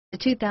The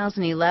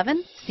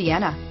 2011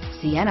 Sienna.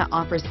 Sienna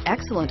offers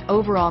excellent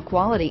overall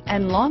quality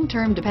and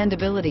long-term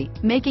dependability,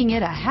 making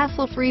it a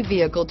hassle-free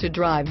vehicle to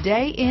drive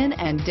day in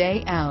and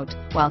day out,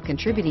 while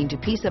contributing to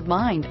peace of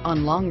mind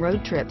on long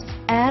road trips.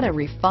 Add a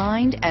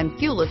refined and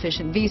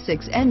fuel-efficient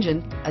V6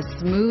 engine, a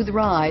smooth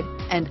ride,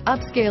 and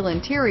upscale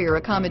interior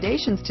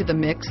accommodations to the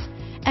mix,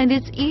 and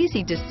it's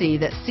easy to see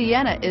that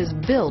Sienna is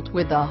built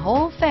with the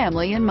whole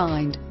family in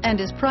mind and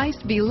is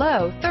priced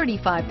below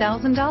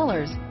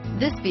 $35,000.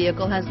 This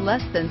vehicle has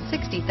less than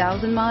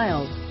 60,000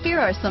 miles. Here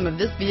are some of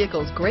this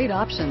vehicle's great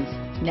options: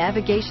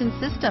 navigation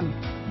system,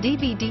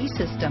 DVD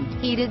system,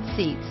 heated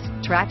seats,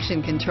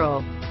 traction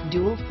control,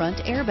 dual front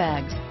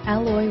airbags,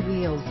 alloy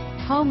wheels,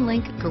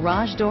 HomeLink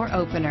garage door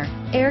opener,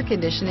 air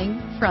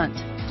conditioning front,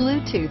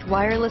 Bluetooth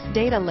wireless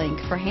data link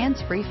for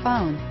hands-free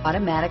phone,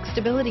 automatic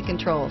stability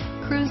control,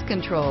 cruise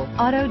control,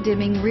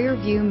 auto-dimming rear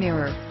view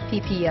mirror,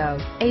 PPO,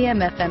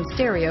 AM/FM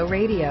stereo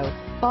radio,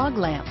 fog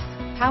lamps,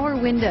 power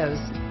windows,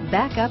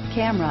 backup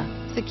camera,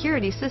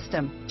 security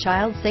system,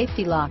 child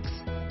safety locks,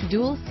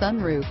 dual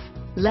sunroof,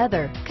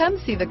 leather. Come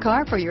see the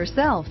car for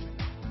yourself.